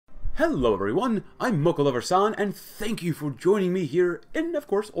Hello everyone, I'm Mocha-Lover-san, and thank you for joining me here in, of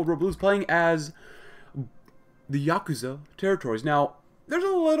course, Old World Blues, playing as the Yakuza territories. Now, there's a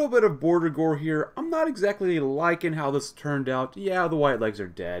little bit of border gore here. I'm not exactly liking how this turned out. Yeah, the white legs are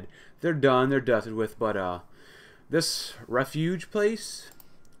dead. They're done, they're dusted with, but this refuge place,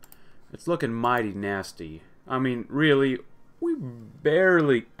 it's looking mighty nasty. I mean, really, we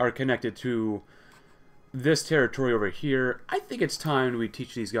barely are connected to this territory over here. I think it's time we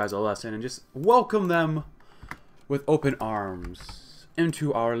teach these guys a lesson and just welcome them with open arms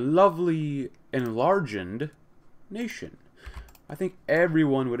into our lovely, enlarged nation. I think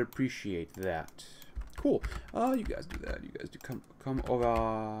everyone would appreciate that. Cool. You guys do that. You guys do come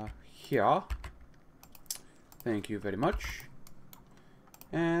over here. Thank you very much.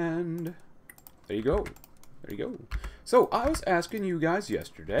 And there you go. There you go. So, I was asking you guys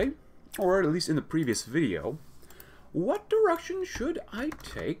yesterday, or at least in the previous video, what direction should I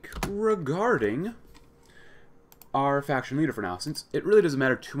take regarding our faction leader for now? Since it really doesn't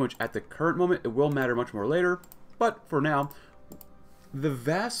matter too much at the current moment, it will matter much more later. But for now, the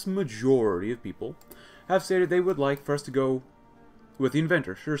vast majority of people have stated they would like for us to go with the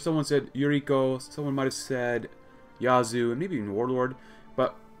inventor. Sure, someone said Yuriko, someone might have said Yazu, and maybe even Warlord,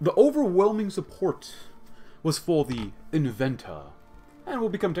 but the overwhelming support was for the inventor. And we'll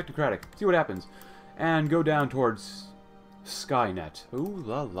become technocratic, see what happens, and go down towards Skynet. Ooh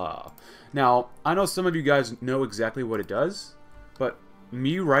la la. Now, I know some of you guys know exactly what it does, but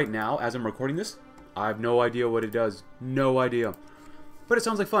me right now, as I'm recording this, I have no idea what it does. No idea. But it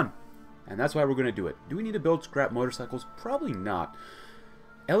sounds like fun, and that's why we're going to do it. Do we need to build scrap motorcycles? Probably not.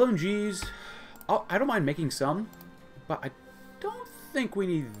 LMGs, I don't mind making some, but I don't think we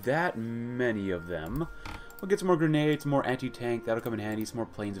need that many of them. We'll get some more grenades, more anti-tank, that'll come in handy, some more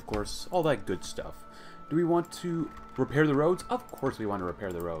planes, of course, all that good stuff. Do we want to repair the roads? Of course we want to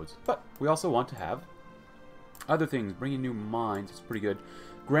repair the roads, but we also want to have other things. Bring in new mines, it's pretty good.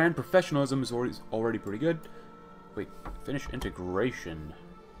 Grand professionalism is already pretty good. Wait, finish integration.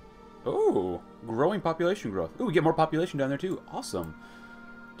 Oh, growing population growth. Oh, we get more population down there too. Awesome.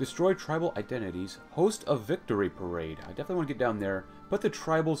 Destroy tribal identities. Host a victory parade. I definitely want to get down there. Put the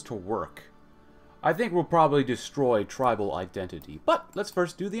tribals to work. I think we'll probably destroy tribal identity. But let's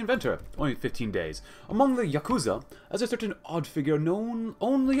first do the inventor. Only 15 days. Among the Yakuza, as a certain odd figure known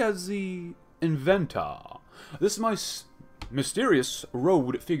only as the inventor. This mysterious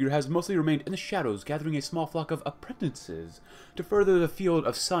robed figure has mostly remained in the shadows, gathering a small flock of apprentices to further the field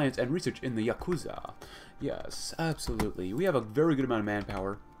of science and research in the Yakuza. Yes, absolutely. We have a very good amount of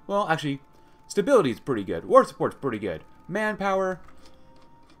manpower. Well, actually, stability is pretty good. War support's pretty good. Manpower,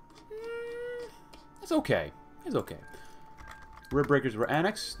 it's okay. It's okay. Rib breakers were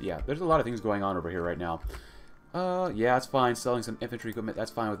annexed. Yeah, there's a lot of things going on over here right now. Yeah, it's fine. Selling some infantry equipment, that's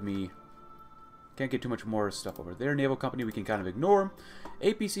fine with me. Can't get too much more stuff over there. Naval company, we can kind of ignore.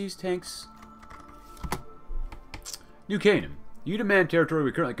 APCs, tanks. New Canaan. You demand territory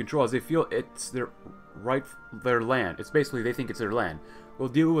we currently control as they feel it's their land. It's basically, they think it's their land. We'll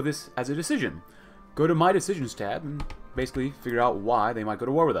deal with this as a decision. Go to My Decisions tab and basically figure out why they might go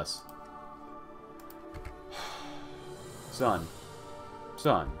to war with us. Sun.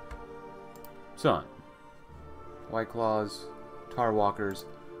 Sun. Sun. White Claws. Tar Walkers.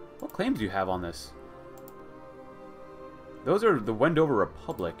 What claims do you have on this? Those are the Wendover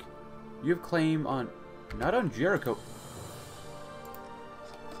Republic. You have claim on... not on Jericho.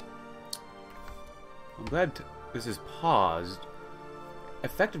 I'm glad this is paused.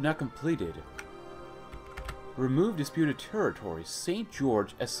 Effective not completed. Remove disputed territories. St.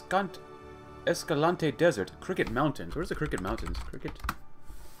 George, Escalante Desert, Cricket Mountains. Where's the Cricket Mountains? Cricket.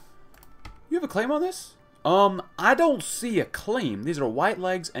 You have a claim on this? I don't see a claim. These are white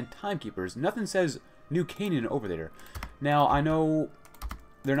legs and timekeepers. Nothing says New Canaan over there. Now, I know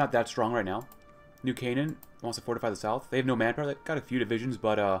they're not that strong right now. New Canaan wants to fortify the south. They have no manpower. They've got a few divisions,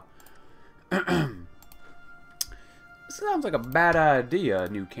 but, sounds like a bad idea,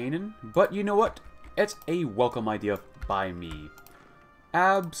 New Canaan. But you know what? It's a welcome idea by me.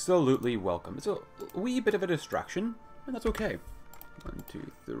 Absolutely welcome. It's a wee bit of a distraction, and that's okay. 1,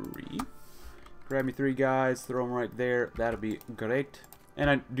 2, 3. Grab me 3 guys, throw them right there. That'll be great. And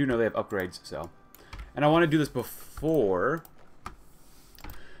I do know they have upgrades, so. And I want to do this before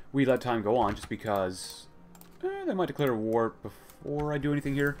we let time go on, just because they might declare war before I do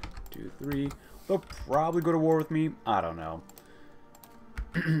anything here. 2, 3. They'll probably go to war with me. I don't know.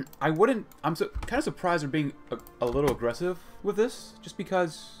 I wouldn't... I'm kind of surprised they're being a little aggressive with this, just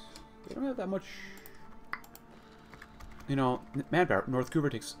because they don't have that much, you know, manpower. North Cuba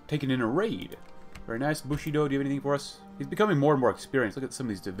taken in a raid. Very nice. Bushido, do you have anything for us? He's becoming more and more experienced. Look at some of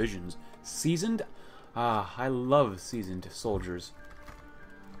these divisions. Seasoned? Ah, I love seasoned soldiers.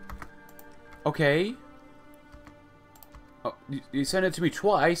 Okay. Oh, you sent it to me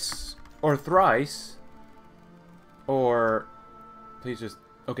twice. Or thrice. Or... Please just...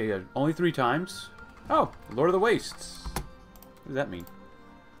 Okay, good. Only 3 times. Oh, Lord of the Wastes. What does that mean?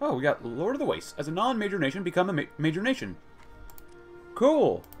 Oh, we got Lord of the Wastes. As a non-major nation, become a major nation.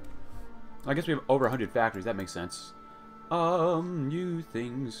 Cool. I guess we have over 100 factories. That makes sense. New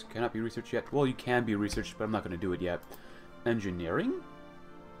things cannot be researched yet. Well, you can be researched, but I'm not going to do it yet. Engineering?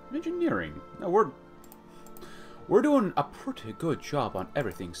 Engineering. No, we're doing a pretty good job on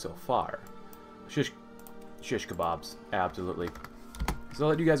everything so far. Shish kebabs. Absolutely. So I'll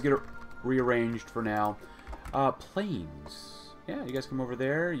let you guys get it rearranged for now. Planes. Yeah, you guys come over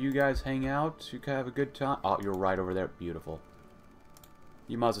there. You guys hang out. You can have a good time. Oh, you're right over there. Beautiful.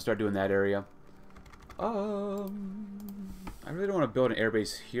 You might as well start doing that area. I really don't want to build an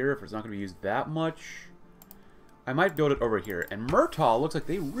airbase here if it's not going to be used that much. I might build it over here. And Murtaugh looks like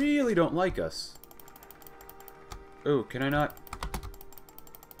they really don't like us. Oh, can I not?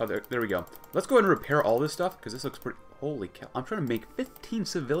 Oh, there we go. Let's go ahead and repair all this stuff, because this looks pretty... Holy cow. I'm trying to make 15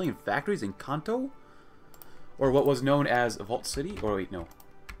 civilian factories in Kanto? Or what was known as Vault City? Or wait, no.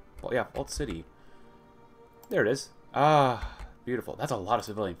 Well, yeah, Vault City. There it is. Ah, beautiful. That's a lot of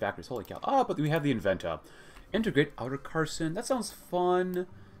civilian factories. Holy cow. Ah, but we have the Inventa. Integrate Outer Carson. That sounds fun.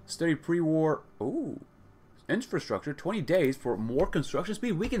 Study pre-war. Ooh. Infrastructure. 20 days for more construction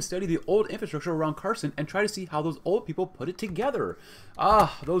speed. We can study the old infrastructure around Carson and try to see how those old people put it together.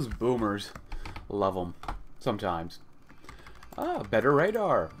 Ah, those boomers. Love them. Sometimes. Ah, better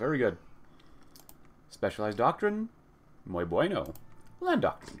radar. Very good. Specialized doctrine. Muy bueno. Land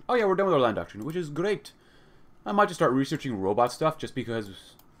doctrine. Oh yeah, we're done with our land doctrine, which is great. I might just start researching robot stuff just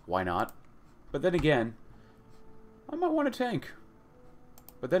because, why not? But then again, I might want a tank.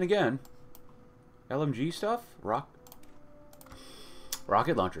 But then again, LMG stuff? Rocket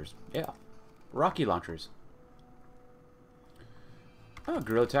launchers. Yeah. Rocket launchers. Oh,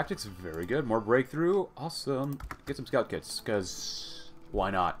 guerrilla tactics. Very good. More breakthrough. Awesome. Get some scout kits, because why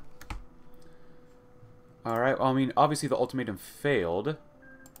not? Alright, well, I mean, obviously the ultimatum failed.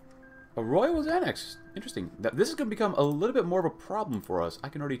 Arroyo was annexed. Interesting. This is going to become a little bit more of a problem for us. I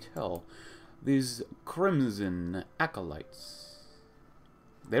can already tell. These Crimson Acolytes.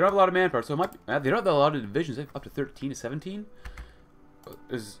 They don't have a lot of manpower, so it might be, they don't have a lot of divisions. They have up to 13 to 17.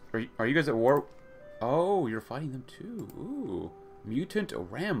 Are you guys at war? Oh, you're fighting them too. Ooh. Mutant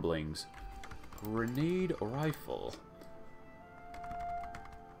Ramblings. Grenade Rifle.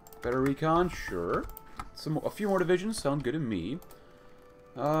 Better recon? Sure. A few more divisions sound good to me.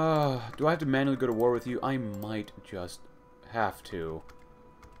 Do I have to manually go to war with you? I might just have to.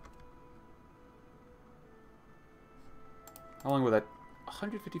 How long will that...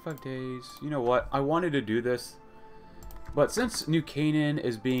 155 days. You know what? I wanted to do this. But since New Canaan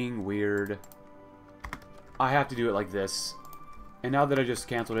is being weird, I have to do it like this. And now that I just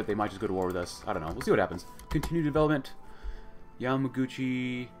canceled it, they might just go to war with us. I don't know. We'll see what happens. Continue development.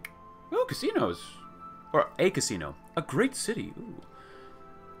 Yamaguchi. Oh, casinos. Or a casino. A great city. Ooh.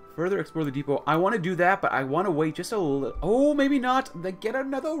 Further explore the depot. I want to do that, but I want to wait just a little. Oh, maybe not. They get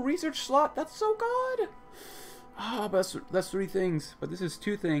another research slot. That's so good. Ah, but that's 3 things. But this is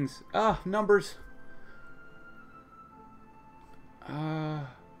 2 things. Ah, numbers.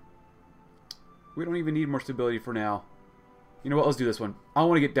 We don't even need more stability for now. You know what? Let's do this one. I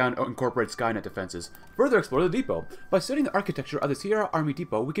want to get down to incorporate Skynet defenses. Further explore the depot. By studying the architecture of the Sierra Army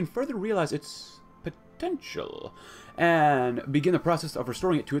Depot, we can further realize its potential and begin the process of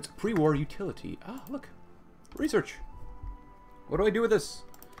restoring it to its pre-war utility. Ah, look. Research. What do I do with this?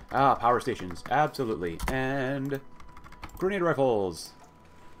 Ah, power stations. Absolutely. And grenade rifles.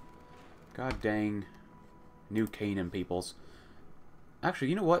 God dang. New Canaan peoples. Actually,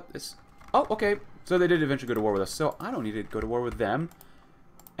 you know what? This... Oh, okay. So they did eventually go to war with us. So I don't need to go to war with them.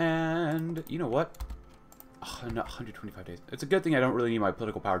 And you know what? Oh, not 125 days. It's a good thing I don't really need my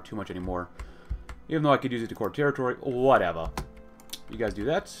political power too much anymore. Even though I could use it to core territory. Whatever. You guys do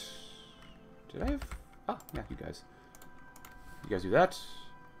that. Did I have... Oh, yeah, you guys. You guys do that.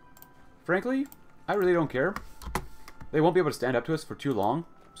 Frankly, I really don't care. They won't be able to stand up to us for too long.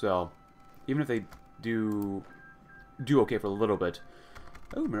 So, even if they do okay for a little bit.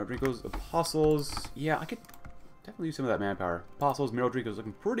 Oh, Mirodrico's Apostles. Yeah, I could definitely use some of that manpower. Apostles, Mirodrico's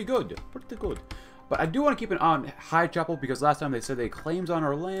looking pretty good. Pretty good. But I do want to keep an eye on High Chapel because last time they said they had claims on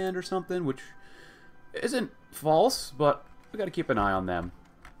our land or something, which isn't false, but we got to keep an eye on them.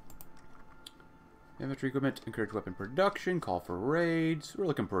 Infantry equipment, encourage weapon production, call for raids. We're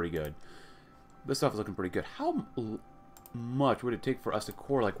looking pretty good. This stuff is looking pretty good. How much would it take for us to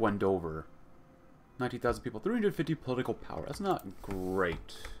core like Wendover? 19,000 people, 350 political power. That's not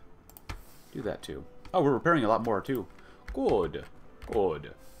great. Do that too. Oh, we're repairing a lot more too. Good.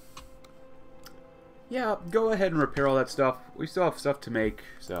 Good. Yeah, go ahead and repair all that stuff. We still have stuff to make,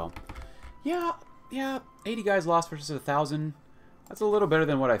 so... Yeah, 80 guys lost versus 1,000. That's a little better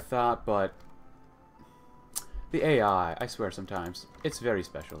than what I thought, but... The AI, I swear sometimes, it's very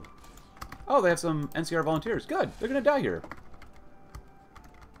special. Oh, they have some NCR volunteers. Good, they're gonna die here.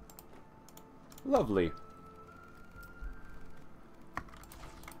 Lovely.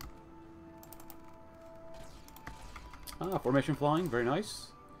 Ah, formation flying, very nice.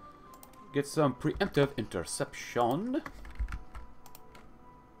 Get some preemptive interception.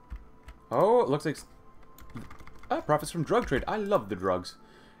 Oh, it looks like... profits from drug trade. I love the drugs.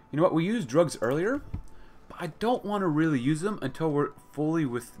 You know what, we used drugs earlier, but I don't want to really use them until we're fully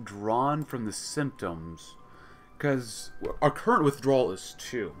withdrawn from the symptoms. Because our current withdrawal is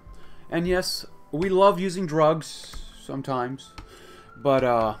 2. And yes, we love using drugs sometimes, but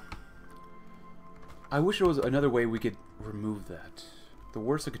I wish there was another way we could remove that. The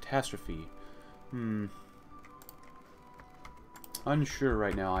worst of catastrophe. Unsure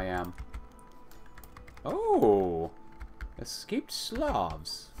right now, I am. Oh! Escaped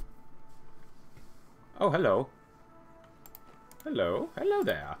Slavs. Oh, hello. Hello. Hello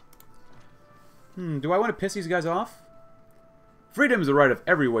there. Do I want to piss these guys off? Freedom is the right of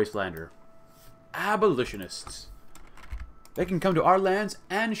every wastelander. Abolitionists. They can come to our lands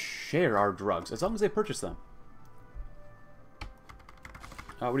and share our drugs, as long as they purchase them.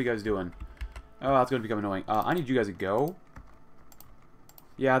 What are you guys doing? Oh, that's going to become annoying. I need you guys to go.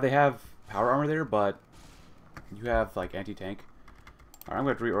 Yeah, they have power armor there, but you have, like, anti-tank. Alright, I'm going to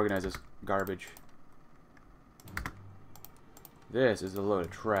have to reorganize this garbage. This is a load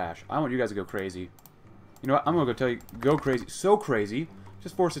of trash. I want you guys to go crazy. You know what? I'm going to go tell you, go crazy. So crazy.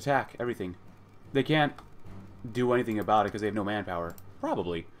 Just force attack everything. They can't do anything about it because they have no manpower.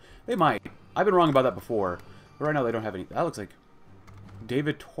 Probably. They might. I've been wrong about that before. But right now they don't have any. That looks like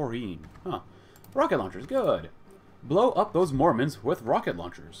David Taurine. Huh. Rocket launchers. Good. Blow up those Mormons with rocket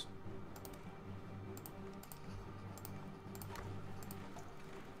launchers.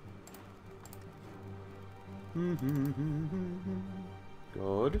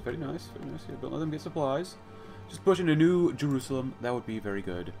 Good. Very nice. Very nice. Yeah, don't let them get supplies. Just push into New Jerusalem. That would be very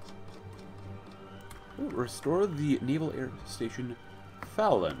good. Ooh, restore the Naval Air Station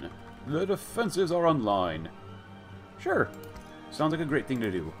Fallon. The defenses are online. Sure. Sounds like a great thing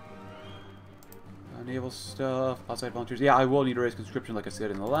to do. Naval stuff. Outside volunteers. Yeah, I will need to raise conscription like I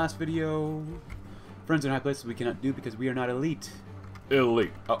said in the last video. Friends in high places we cannot do because we are not elite.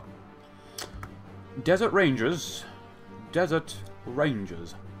 Elite. Oh. Desert Rangers. Desert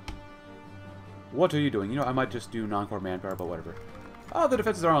Rangers. What are you doing? You know, I might just do non-core manpower, but whatever. Ah, the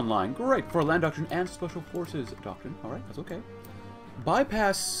defenses are online. Great. For land doctrine and special forces doctrine. Alright, that's okay.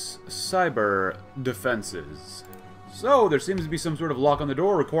 Bypass cyber defenses. So, there seems to be some sort of lock on the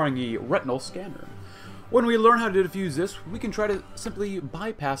door requiring a retinal scanner. When we learn how to defuse this, we can try to simply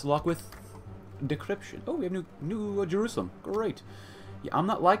bypass the lock with decryption. Oh, we have New Jerusalem. Great. Yeah, I'm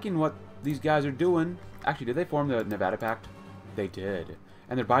not liking what these guys are doing. Actually, did they form the Nevada Pact? They did.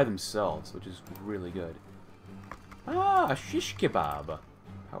 And they're by themselves, which is really good. Ah, shish kebab.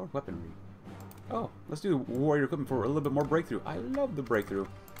 Powered weaponry. Oh, let's do warrior equipment for a little bit more breakthrough. I love the breakthrough.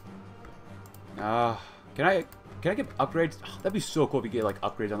 Can I get upgrades? Oh, that'd be so cool if you get like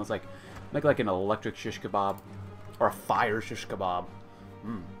upgrades on this, like make like an electric shish kebab or a fire shish kebab.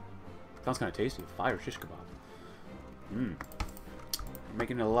 Sounds kind of tasty. A fire shish kebab.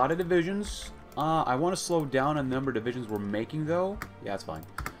 Making a lot of divisions. I want to slow down on the number of divisions we're making, though. Yeah, that's fine.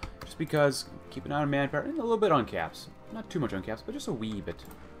 Just because keep an eye on manpower and a little bit on caps. Not too much on caps, but just a wee bit.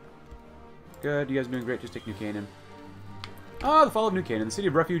 Good. You guys are doing great. Just take New Canaan. Ah, the fall of New Canaan. The city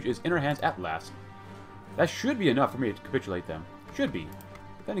of refuge is in our hands at last. That should be enough for me to capitulate them. Should be.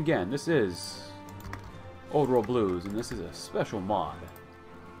 But then again, this is Old World Blues, and this is a special mod.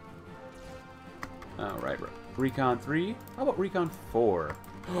 Alright, Recon 3. How about Recon 4?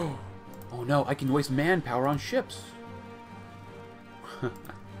 Oh no, I can waste manpower on ships.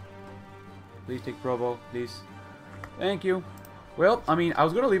 Please take Provo, please. Thank you. Well, I mean, I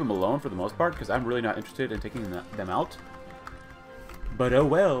was going to leave them alone for the most part, because I'm really not interested in taking them out. But oh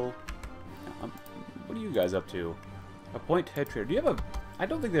well. What are you guys up to? Appoint head trader. Do you have a... I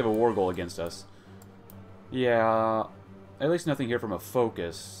don't think they have a war goal against us. Yeah. At least nothing here from a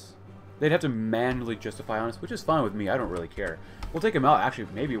focus. They'd have to manually justify on us, which is fine with me. I don't really care. We'll take them out, actually,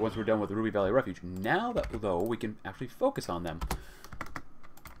 maybe once we're done with the Ruby Valley Refuge. Now that, though, we can actually focus on them.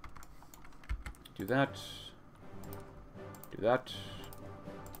 Do that. Do that.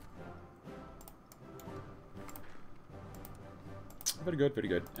 Very good, very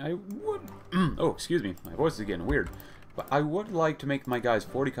good. I would... oh, excuse me. My voice is getting weird. But I would like to make my guys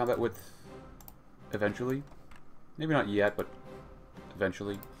 40 combat width eventually. Maybe not yet, but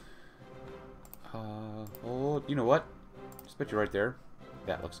eventually. Oh, you know what? Just put you right there.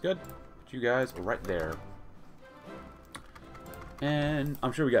 That looks good. Put you guys right there. And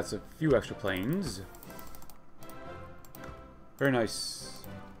I'm sure we got a few extra planes. Very nice.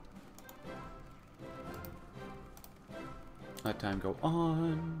 Let time go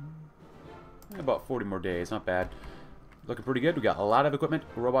on. About 40 more days, not bad. Looking pretty good. We got a lot of equipment.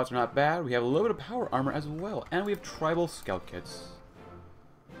 Robots are not bad. We have a little bit of power armor as well. And we have tribal scout kits.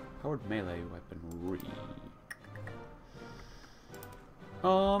 Powered melee weaponry.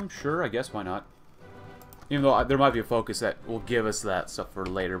 Sure, I guess, why not? Even though there might be a focus that will give us that stuff for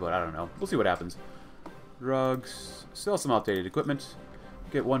later, but I don't know. We'll see what happens. Drugs. Still some outdated equipment.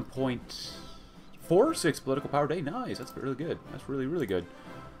 Get 1.46 political power day. Nice. That's really good. That's really, really good.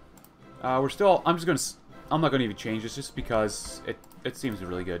 We're still... I'm not going to even change this just because it seems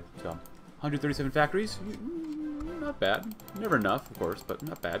really good. So, 137 factories. Not bad. Never enough, of course, but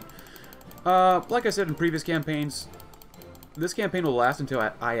not bad. Like I said in previous campaigns, this campaign will last until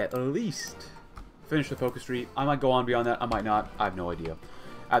I at least finish the focus tree. I might go on beyond that. I might not. I have no idea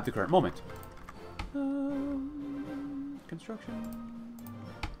at the current moment. Construction.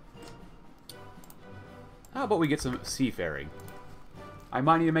 How about we get some seafaring? I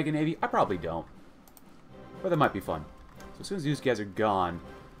might need to make a navy. I probably don't. But that might be fun. So as soon as these guys are gone...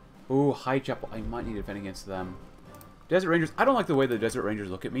 Ooh, High Chapel. I might need to defend against them. Desert Rangers. I don't like the way the Desert Rangers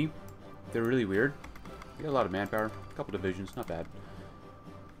look at me. They're really weird. They got a lot of manpower. A couple divisions. Not bad.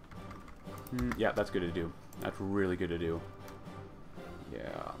 Yeah, that's good to do. That's really good to do.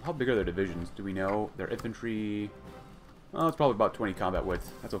 Yeah. How big are their divisions? Do we know? Their infantry... Oh, it's probably about 20 combat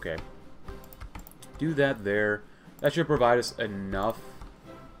width. That's okay. Do that there. That should provide us enough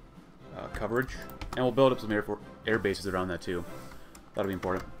coverage. And we'll build up some air bases around that too. That'll be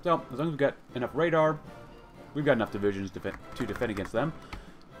important. So, as long as we've got enough radar, we've got enough divisions to defend against them.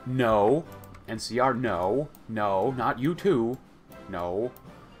 No. NCR, no. No, not you too. No.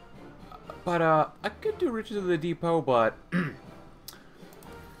 But, I could do Riches of the Depot, but...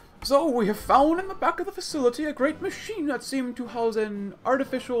 So, we have found in the back of the facility a great machine that seemed to house an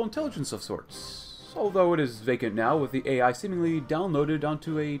artificial intelligence of sorts. Although it is vacant now, with the AI seemingly downloaded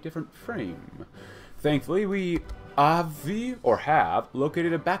onto a different frame. Thankfully, we have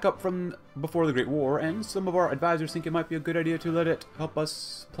located a backup from before the Great War, and some of our advisors think it might be a good idea to let it help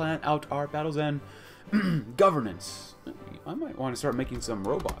us plan out our battles and governance. I might want to start making some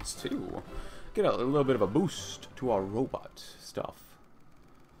robots, too. Get a little bit of a boost to our robot stuff.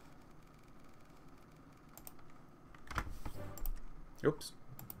 Oops.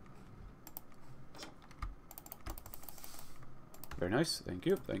 Very nice. Thank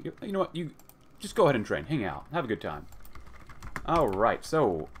you. Thank you. You know what? You just go ahead and train. Hang out. Have a good time. Alright,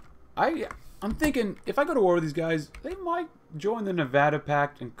 so I'm thinking if I go to war with these guys, they might join the Nevada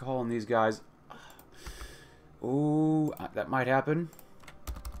Pact and call on these guys. Ooh, that might happen.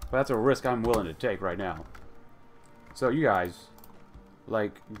 But that's a risk I'm willing to take right now. So you guys,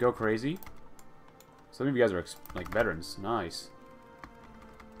 like, go crazy. Some of you guys are, like, veterans. Nice.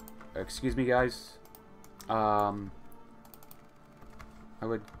 Excuse me, guys. I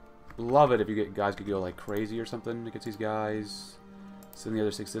would love it if you guys could go, like, crazy or something against these guys. Send the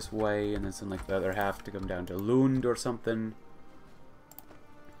other 6 this way, and then send, like, the other half to come down to Lund or something.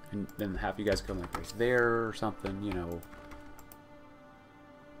 And then half you guys come, like, right there or something, you know.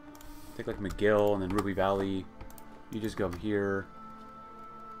 Take, like, McGill and then Ruby Valley. You just go here.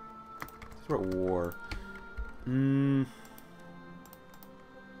 We're at war.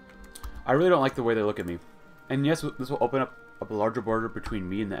 I really don't like the way they look at me. And yes, this will open up a larger border between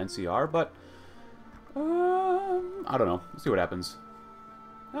me and the NCR, but I don't know. Let's see what happens.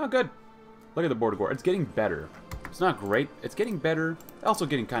 Oh, good. Look at the border Gore. It's getting better. It's not great. It's getting better. Also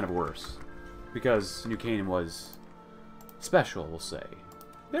getting kind of worse. Because New Canaan was special, we'll say.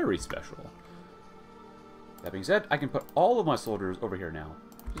 Very special. That being said, I can put all of my soldiers over here now.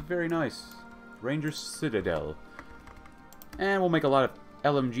 Which is very nice. Ranger Citadel. And we'll make a lot of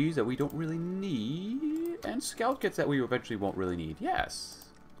LMGs that we don't really need. And scout kits that we eventually won't really need. Yes.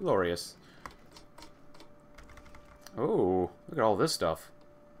 Glorious. Oh, look at all this stuff.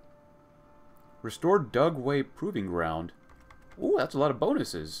 Restored Dugway Proving Ground. Ooh, that's a lot of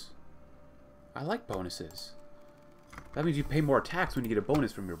bonuses. I like bonuses. That means you pay more tax when you get a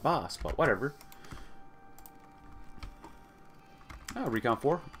bonus from your boss, but whatever. Oh, Recon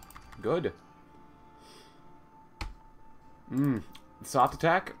 4. Good. Soft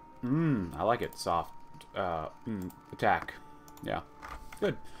attack? I like it. Soft attack. Yeah.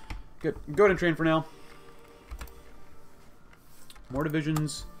 Good. Good. Go ahead and train for now. More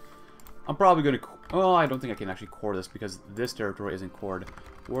divisions. I'm probably going to... Oh, I don't think I can actually core this because this territory isn't cored.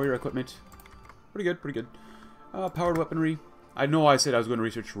 Warrior equipment. Pretty good, pretty good. Powered weaponry. I know I said I was going to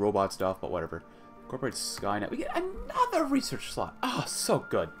research robot stuff, but whatever. Incorporate Skynet. We get another research slot. Oh, so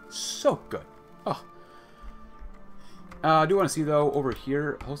good. So good. Oh. I do want to see, though, over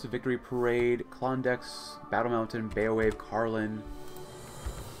here, Host of Victory Parade, Klondex, Battle Mountain, Beowave, Carlin.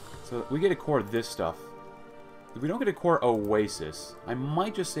 So we get to core this stuff. If we don't get to core Oasis, I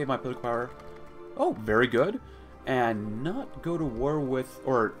might just save my political power. Oh, very good. And not go to war with,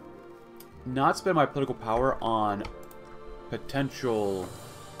 or not spend my political power on potential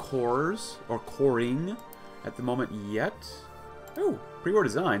cores, or coring, at the moment yet. Oh, pre-war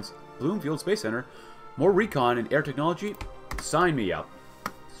designs. Bloomfield Space Center. More recon and air technology. Sign me up.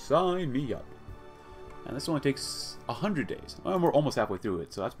 Sign me up. And this only takes 100 days. Well, we're almost halfway through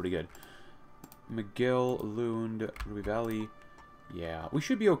it, so that's pretty good. McGill, Lund, Ruby Valley. Yeah, we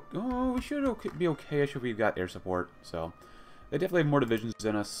should be okay. Oh, we should be okay-ish if we've got air support. So, they definitely have more divisions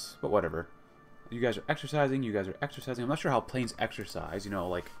than us, but whatever. You guys are exercising. You guys are exercising. I'm not sure how planes exercise. You know,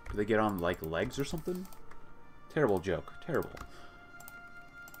 like, do they get on, like, legs or something? Terrible joke. Terrible.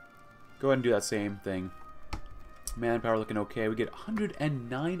 Go ahead and do that same thing. Manpower looking okay. We get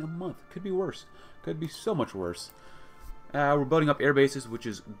 109 a month. Could be worse. Could be so much worse. We're building up air bases, which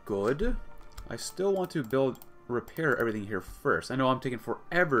is good. I still want to repair everything here first. I know I'm taking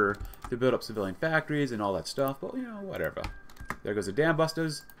forever to build up civilian factories and all that stuff, but, you know, whatever. There goes the dam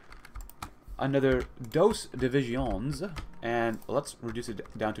busters. Another dos divisions, and let's reduce it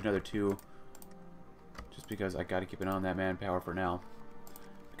down to another 2, just because I gotta keep an eye on that manpower for now.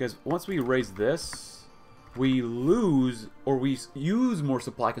 Because once we raise this, we lose, or we use more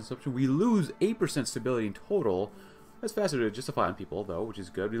supply consumption, we lose 8% stability in total. That's faster to justify on people, though, which is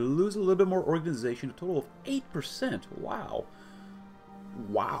good. We lose a little bit more organization, a total of 8%. Wow.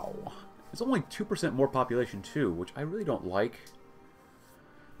 Wow. It's only 2% more population, too, which I really don't like.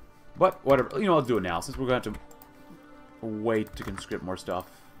 But, whatever. You know, I'll do it now, since we're going to have to wait to conscript more stuff.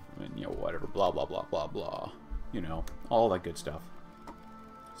 I mean, you know, whatever. Blah, blah, blah, blah, blah. You know, all that good stuff.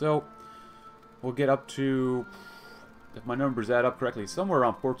 So, we'll get up to, if my numbers add up correctly, somewhere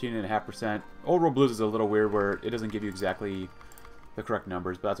around 14.5%. Old World Blues is a little weird where it doesn't give you exactly the correct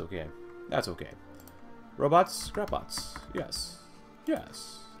numbers, but that's okay. That's okay. Robots, scrapbots. Yes.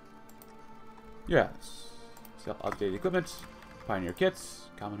 Yes. Yes. Self-updated equipment. Pioneer kits.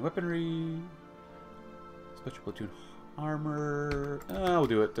 Common weaponry. Special platoon armor. We'll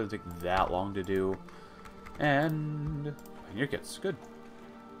do it. Doesn't take that long to do. And pioneer kits. Good.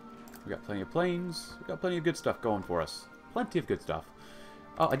 We got plenty of planes. We got plenty of good stuff going for us. Plenty of good stuff.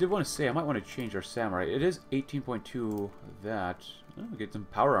 Oh, I did want to say, I might want to change our samurai. It is 18.2 that. Oh, we get some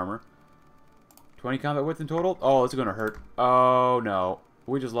power armor. 20 combat width in total. Oh, this is going to hurt. Oh, no.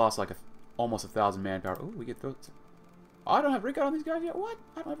 We just lost like almost 1,000 manpower. Oh, we get those. Oh, I don't have recon on these guys yet. What?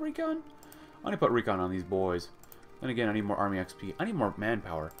 I don't have recon? I need to put recon on these boys. Then again, I need more army XP. I need more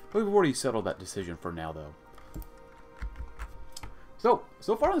manpower. But we've already settled that decision for now, though. So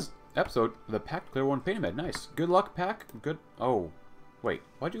far on this episode, the Pack declared war on Painamed. Nice. Good luck, Pack. Good. Oh, wait.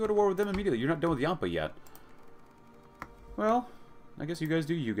 Why'd you go to war with them immediately? You're not done with Yampa yet. Well, I guess you guys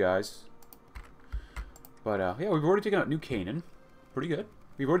do you guys. But, yeah, we've already taken out New Canaan. Pretty good.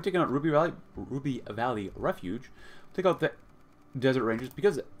 We've already taken out Ruby Valley Refuge. Take out the Desert Rangers,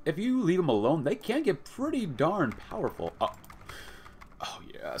 because if you leave them alone, they can get pretty darn powerful. Oh,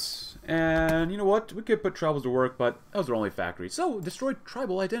 yes. And you know what? We could put tribals to work, but those are only factories. So, destroy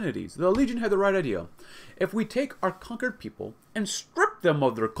tribal identities. The Legion had the right idea. If we take our conquered people and strip them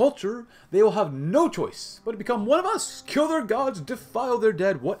of their culture, they will have no choice but to become one of us. Kill their gods, defile their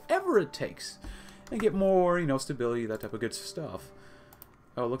dead, whatever it takes. And get more, you know, stability, that type of good stuff.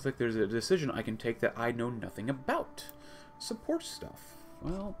 Oh, it looks like there's a decision I can take that I know nothing about. Support stuff.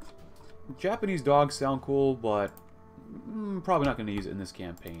 Well, Japanese dogs sound cool, but probably not going to use it in this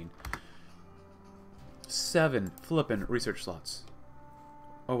campaign. 7 flippin' research slots.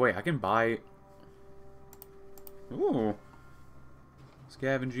 Oh, wait, I can buy... Ooh.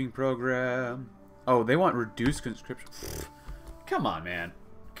 Scavenging program. Oh, they want reduced conscription. Come on, man.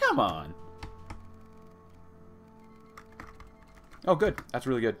 Come on. Oh, good. That's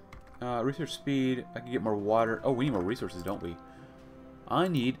really good. Research speed. I can get more water. Oh, we need more resources, don't we? I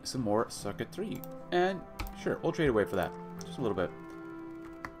need some more circuitry. And, sure, we'll trade away for that. Just a little bit.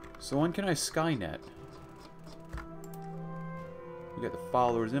 So when can I Skynet? We got the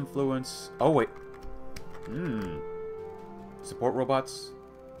followers' influence. Oh, wait. Support robots.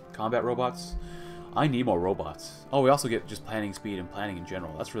 Combat robots. I need more robots. Oh, we also get just planning speed and planning in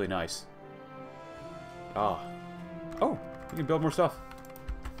general. That's really nice. Ah. Oh, we can build more stuff.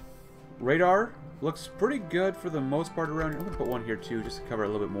 Radar looks pretty good for the most part around here. I'm going to put one here too, just to cover a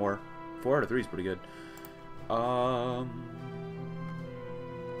little bit more. 4 out of 3 is pretty good.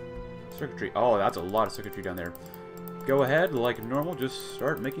 Circuitry. Oh, that's a lot of circuitry down there. Go ahead, like normal, just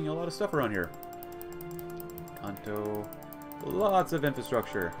start making a lot of stuff around here. Kanto. Lots of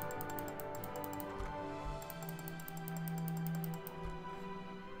infrastructure.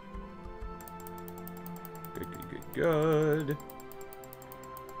 Good, good, good, good.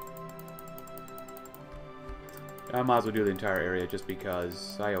 I might as well do the entire area just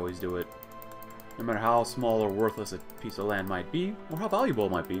because I always do it. No matter how small or worthless a piece of land might be, or how valuable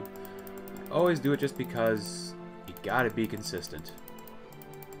it might be, I always do it just because you gotta be consistent.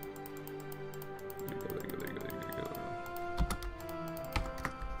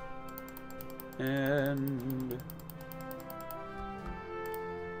 And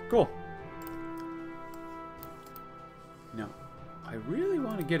cool. Now, I really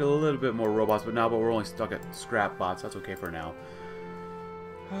want to get a little bit more robots, but we're only stuck at scrap bots. That's okay for now.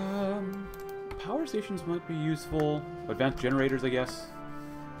 Power stations might be useful. Advanced generators, I guess.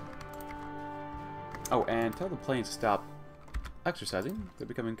 Oh, and tell the planes to stop exercising. They're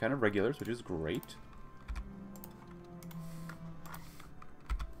becoming kind of regulars, which is great.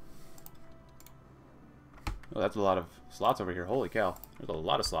 Oh, that's a lot of slots over here. Holy cow. There's a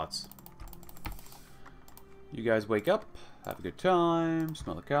lot of slots. You guys wake up, have a good time,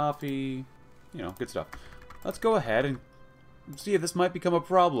 smell the coffee, you know, good stuff. Let's go ahead and see if this might become a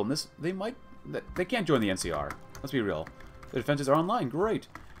problem. They can't join the NCR. Let's be real. The defenses are online. Great.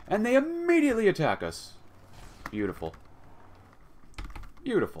 And they immediately attack us. Beautiful.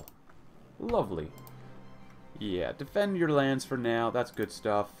 Beautiful. Lovely. Yeah, defend your lands for now. That's good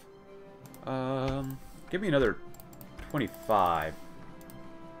stuff. Give me another 25.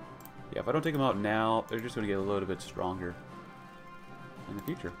 Yeah, if I don't take them out now, they're just going to get a little bit stronger in the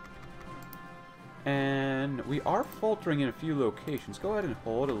future. And we are faltering in a few locations. Go ahead and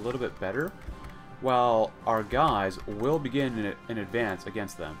hold a little bit better, while our guys will begin an advance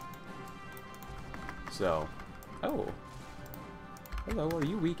against them. So, oh. Hello, are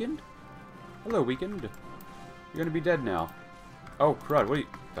you weakened? Hello, weakened. You're going to be dead now. Oh, crud, what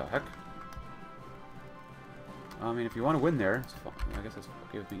the heck? I mean, if you want to win there, it's fine. I guess that's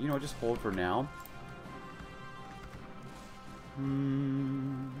okay with me. You know, just hold for now.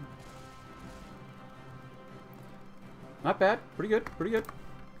 Not bad. Pretty good. Pretty good.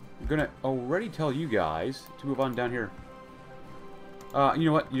 I'm going to already tell you guys to move on down here. You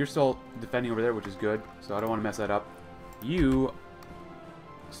know what? You're still defending over there, which is good. So I don't want to mess that up. You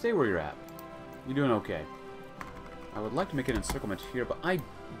stay where you're at. You're doing okay. I would like to make an encirclement here, but I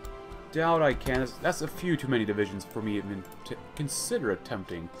doubt I can. That's a few too many divisions for me even to consider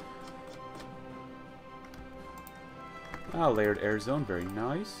attempting. Ah, layered air zone. Very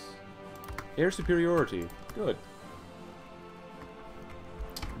nice. Air superiority. Good.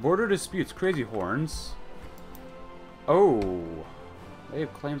 Border disputes. Crazy horns. Oh. They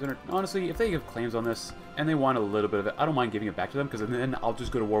have claims on it. Honestly, if they have claims on this and they want a little bit of it, I don't mind giving it back to them because then I'll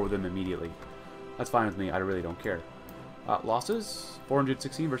just go to war with them immediately. That's fine with me. I really don't care. Losses,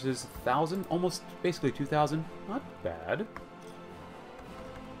 416 versus 1,000, almost basically 2,000. Not bad.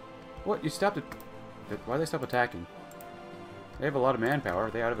 What? You stopped it? Why did they stop attacking? They have a lot of manpower. Are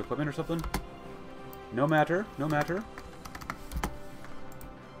they out of equipment or something? No matter. No matter.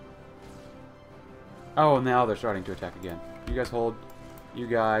 Oh, now they're starting to attack again. You guys hold. You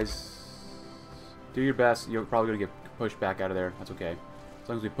guys do your best. You're probably going to get pushed back out of there. That's okay. As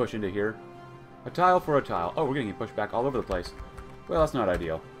long as we push into here. A tile for a tile. Oh, we're going to get pushed back all over the place. Well, that's not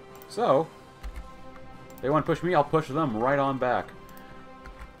ideal. So, they want to push me, I'll push them right on back.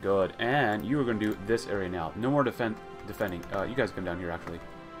 Good. And you are going to do this area now. No more defending. You guys come down here, actually.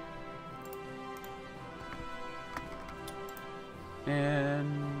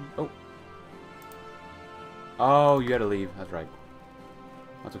 And... oh. Oh, you had to leave. That's right.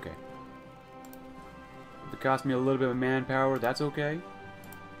 That's okay. If it cost me a little bit of manpower, that's okay.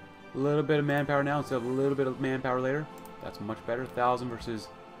 A little bit of manpower now instead of a little bit of manpower later. That's much better. 1,000 versus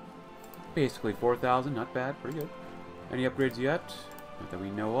basically 4,000. Not bad. Pretty good. Any upgrades yet? Not that we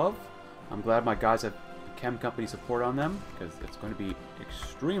know of. I'm glad my guys have chem company support on them because it's going to be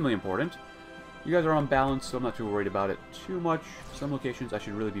extremely important. You guys are on balance, so I'm not too worried about it too much. Some locations I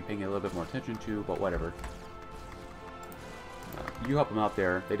should really be paying a little bit more attention to, but whatever. You help them out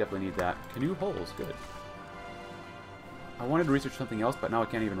there. They definitely need that. Canoe holes. Good. I wanted to research something else, but now I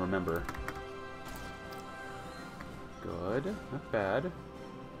can't even remember. Good. Not bad.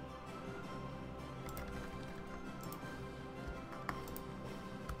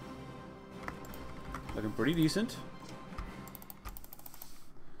 Looking pretty decent.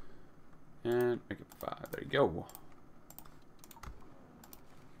 And make it 5. There you go.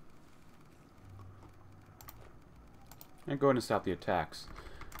 And go ahead and stop the attacks.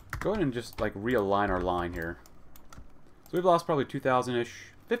 Go ahead and just like realign our line here. So we've lost probably 2,000-ish.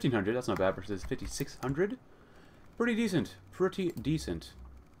 1,500, that's not bad, versus 5,600. Pretty decent. Pretty decent.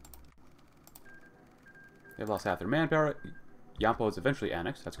 They've lost half their manpower. Yampo is eventually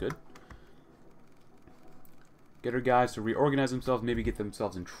annexed. That's good. Get our guys to reorganize themselves, maybe get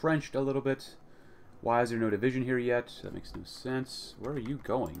themselves entrenched a little bit. Why is there no division here yet? That makes no sense. Where are you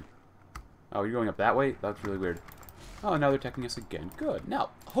going? Oh, you're going up that way? That's really weird. Oh, now they're attacking us again. Good. Now,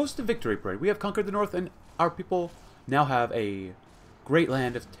 host the victory parade. We have conquered the north, and our people now have a great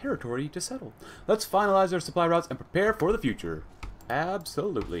land of territory to settle. Let's finalize our supply routes and prepare for the future.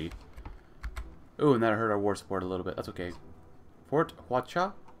 Absolutely. Oh, and that hurt our war support a little bit. That's okay. Fort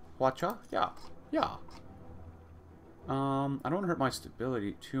Huacha? Huacha? Yeah. Yeah. I don't want to hurt my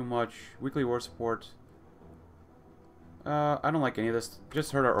stability too much. Weekly war support. I don't like any of this.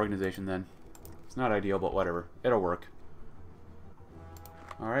 Just hurt our organization then. It's not ideal, but whatever. It'll work.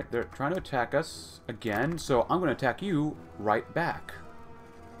 Alright, they're trying to attack us again, so I'm going to attack you right back.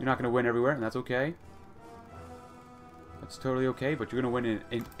 You're not going to win everywhere, and that's okay. That's totally okay, but you're going to win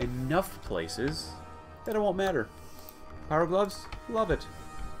in enough places that it won't matter. Power gloves? Love it.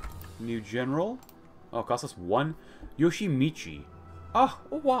 New general. Oh, it costs us 1. Yoshimichi. Oh,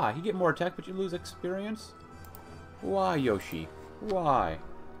 why? You get more attack, but you lose experience? Why, Yoshi? Why?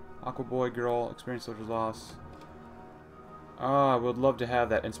 Aqua Boy Girl, experience soldier loss. Oh, I would love to have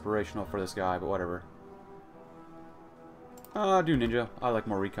that inspirational for this guy, but whatever. Do ninja. I like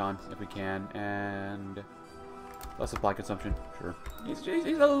more recon, if we can, and less supply consumption, sure.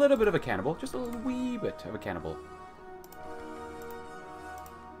 He's a little bit of a cannibal, just a wee bit of a cannibal.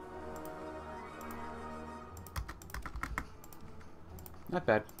 Not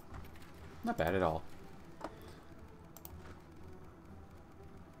bad. Not bad at all.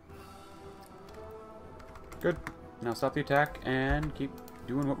 Good. Now stop the attack and keep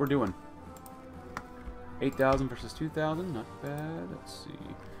doing what we're doing. 8,000 versus 2,000. Not bad. Let's see.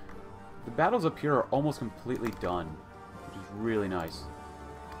 The battles up here are almost completely done, which is really nice.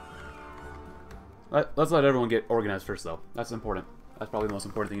 Let's let everyone get organized first, though. That's important. That's probably the most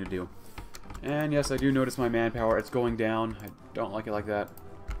important thing to do. And yes, I do notice my manpower. It's going down. I don't like it like that.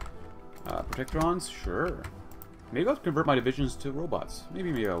 Protectrons? Sure. Maybe I'll convert my divisions to robots.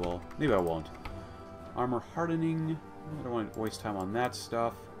 Maybe I will. Maybe I won't. Armor hardening. I don't want to waste time on that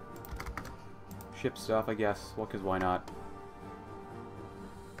stuff. Ship stuff, I guess. Well, because why not?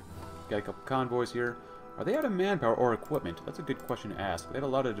 Got a couple convoys here. Are they out of manpower or equipment? That's a good question to ask. They have a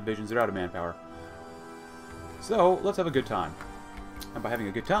lot of divisions that are out of manpower. So, let's have a good time. And by having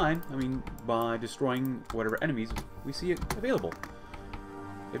a good time, I mean by destroying whatever enemies we see available.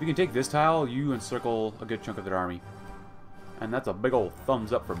 If you can take this tile, you encircle a good chunk of their army. And that's a big old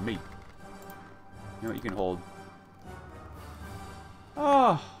thumbs up from me. You know what, you can hold.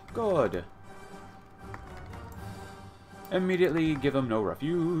 Ah, good. Immediately give them no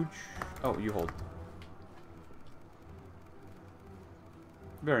refuge. Oh, you hold.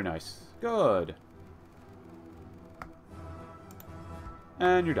 Very nice. Good.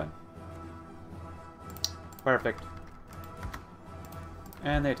 And you're done. Perfect.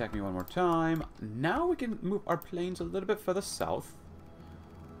 And they attack me one more time. Now we can move our planes a little bit further south.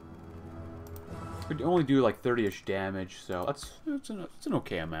 We only do like 30-ish damage, so it's an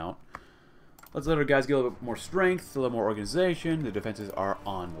okay amount. Let's let our guys get a little bit more strength, a little more organization. The defenses are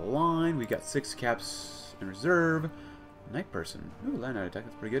online. We got 6 caps in reserve. Night person. Ooh, land out attack.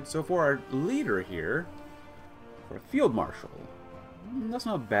 That's pretty good. So for our leader here, for a field marshal, that's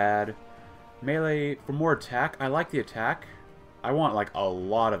not bad. Melee for more attack. I like the attack. I want like a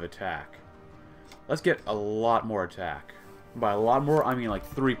lot of attack. Let's get a lot more attack. By a lot more, I mean like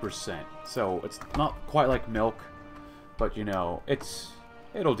 3%. So it's not quite like milk, but you know,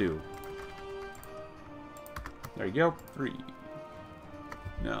 it'll do. There you go. 3.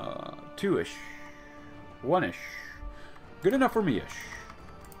 No, 2-ish. 1-ish. Good enough for me-ish.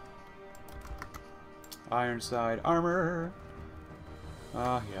 Ironside armor.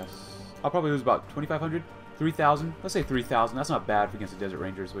 Ah, yes. I'll probably lose about 2,500, 3,000. Let's say 3,000. That's not bad against the Desert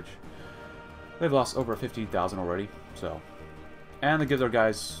Rangers, which they've lost over 15,000 already. So, and that gives our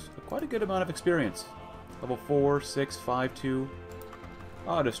guys quite a good amount of experience. Level 4, 6, 5, 2.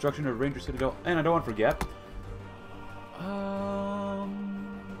 Ah, destruction of Ranger Citadel. And I don't want to forget.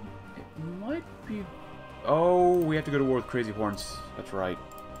 It might be. Oh, we have to go to war with Crazy Horns. That's right.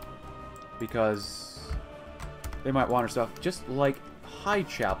 Because they might want our stuff, just like High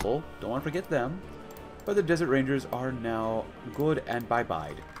Chapel. Don't want to forget them. But the Desert Rangers are now good and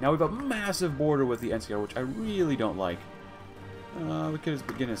bye-bye. Now we have a massive border with the NCR, which I really don't like. We could just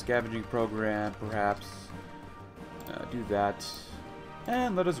begin a scavenging program, perhaps. Do that.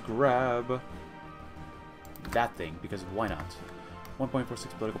 And let us grab that thing, because why not? 1.46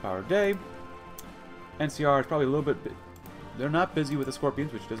 political power a day. NCR is probably a little bit... They're not busy with the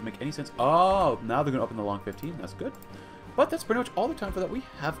Scorpions, which doesn't make any sense. Oh, now they're going to open the long 15. That's good. But that's pretty much all the time for that we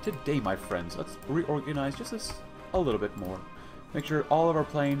have today, my friends. Let's reorganize just this a little bit more. Make sure all of our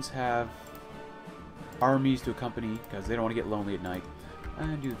planes have armies to accompany, because they don't want to get lonely at night.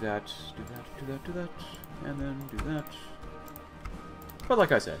 And do that, do that, do that, do that, and then do that. But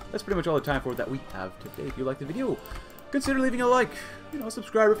like I said, that's pretty much all the time for that we have today. If you liked the video, consider leaving a like.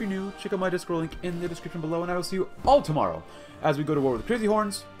 Subscribe if you're new. Check out my Discord link in the description below, and I will see you all tomorrow as we go to war with the Crazy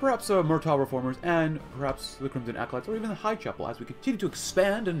Horns, perhaps Murtaugh Reformers, and perhaps the Crimson Acolytes, or even the High Chapel, as we continue to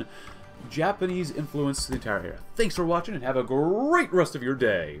expand and Japanese influence the entire area. Thanks for watching, and have a great rest of your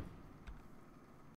day.